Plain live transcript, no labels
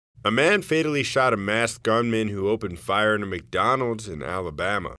A man fatally shot a masked gunman who opened fire in a McDonald's in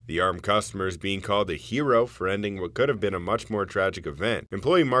Alabama. The armed customer is being called a hero for ending what could have been a much more tragic event.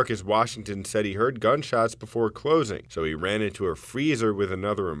 Employee Marcus Washington said he heard gunshots before closing, so he ran into a freezer with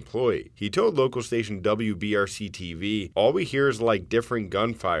another employee. He told local station WBRC-TV, "All we hear is like different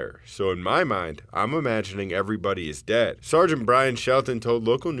gunfire, so in my mind, I'm imagining everybody is dead." Sergeant Brian Shelton told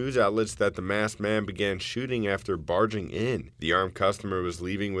local news outlets that the masked man began shooting after barging in. The armed customer was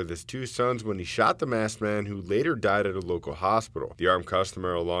leaving with his two sons when he shot the masked man, who later died at a local hospital. The armed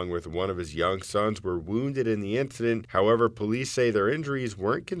customer, along with one of his young sons, were wounded in the incident. However, police say their injuries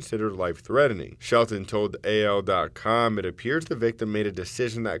weren't considered life-threatening. Shelton told AL.com it appears the victim made a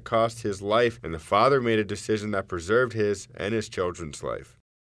decision that cost his life, and the father made a decision that preserved his and his children's life.